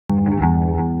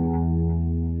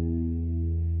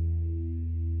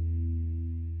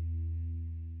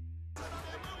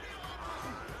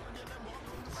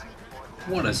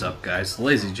What is up, guys?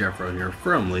 Lazy Jeffro here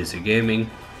from Lazy Gaming.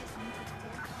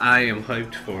 I am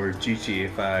hyped for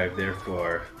GTA 5,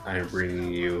 therefore I am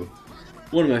bringing you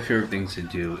one of my favorite things to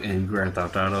do in Grand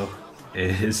Theft Auto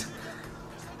is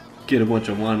get a bunch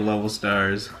of 1 level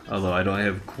stars, although I don't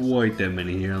have quite that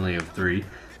many here, I only have 3,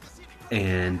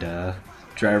 and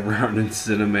drive around in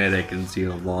cinematic and see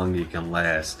how long you can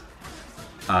last.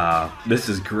 This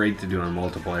is great to do on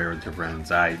multiplayer with your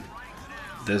friends.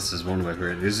 This is one of my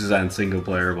favorite. This is on single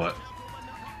player, but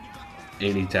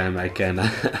anytime I can,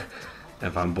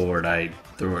 if I'm bored, I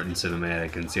throw it in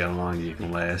cinematic and see how long you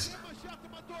can last.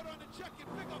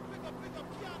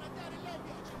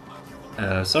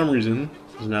 Some reason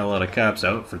there's not a lot of cops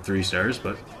out for 3 stars,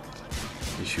 but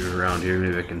you shoot around here,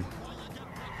 maybe I can.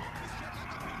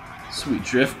 Sweet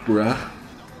drift, bruh.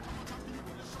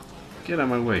 Get out of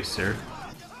my way, sir.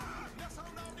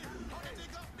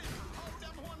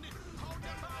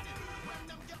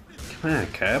 Come on,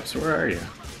 cops, where are you?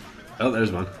 Oh,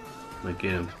 there's one. Might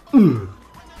get him. Ooh.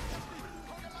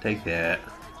 Take that.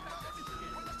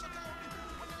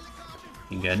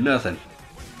 Ain't got nothing.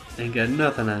 Ain't got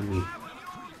nothing on me.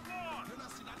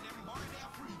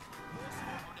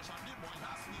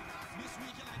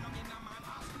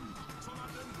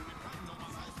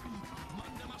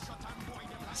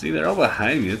 See, they're all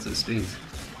behind me. That's what stinks.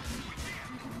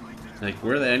 Like,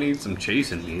 I need some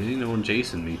chasing me. Ain't no one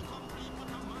chasing me.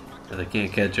 But I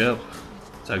can't catch up.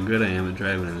 That's how good I am at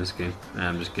driving in this game. Nah,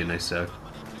 I'm just kidding, I suck.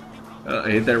 Oh,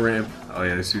 I hit that ramp. Oh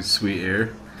yeah, this is sweet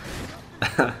air.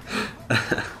 Look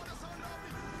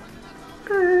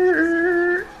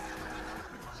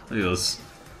at those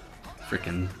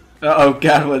freaking. Oh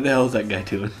god, what the hell is that guy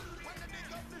doing?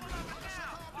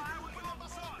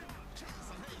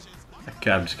 That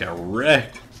cop just got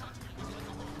wrecked.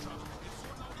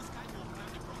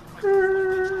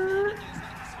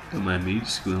 Don't mind me,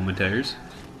 just squealing my tires.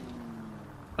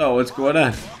 Oh, what's going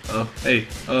on? Oh, hey,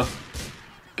 oh.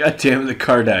 God damn it, the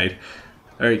car died.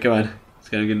 Alright, come on. Let's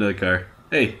gotta get another car.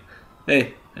 Hey,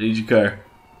 hey, I need your car.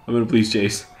 I'm in a police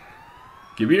chase.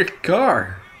 Give me your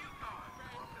car.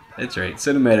 That's right,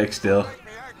 cinematic still.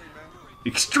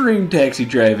 Extreme taxi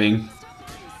driving.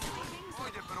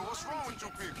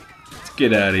 Let's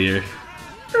get out of here.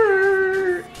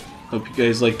 Hope you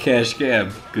guys like Cash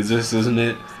Cab, because this isn't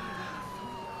it.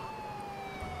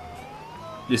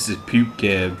 This is Puke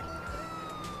Cab.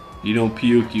 You don't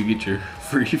puke, you get your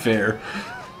free fare.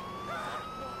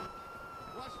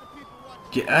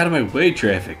 Get out of my way,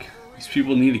 traffic. These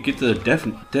people need to get to their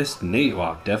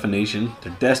destination.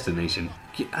 Their destination.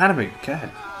 Get out of my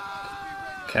god.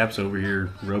 Cap's over here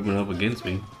rubbing up against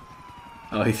me.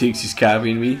 Oh, he thinks he's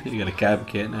copying me. He got a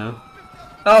copycat now.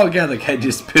 Oh god, the guy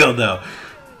just spilled out.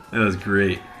 That was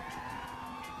great.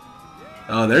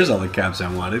 Oh, there's all the cops I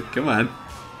wanted. Come on.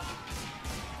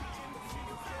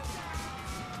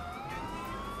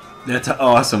 That's an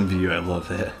awesome view. I love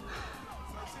that.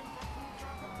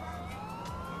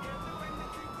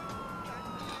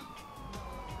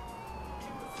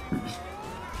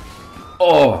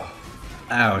 Oh,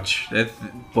 ouch. That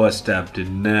bus stop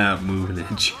did not move an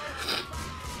inch.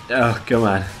 Oh, come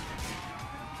on.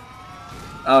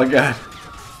 Oh, God.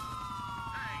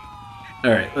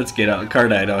 Alright, let's get out. The car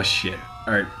died. Oh, shit.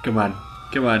 Alright, come on.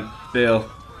 Come on. Bail.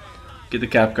 Get the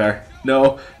cop car.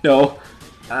 No, no.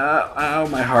 Ow,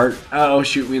 my heart. Oh,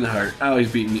 shoot me in the heart. Oh,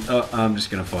 he's beating me. Oh, I'm just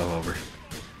gonna fall over.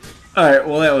 Alright,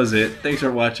 well, that was it. Thanks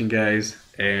for watching, guys.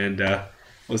 And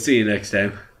we'll see you next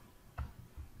time.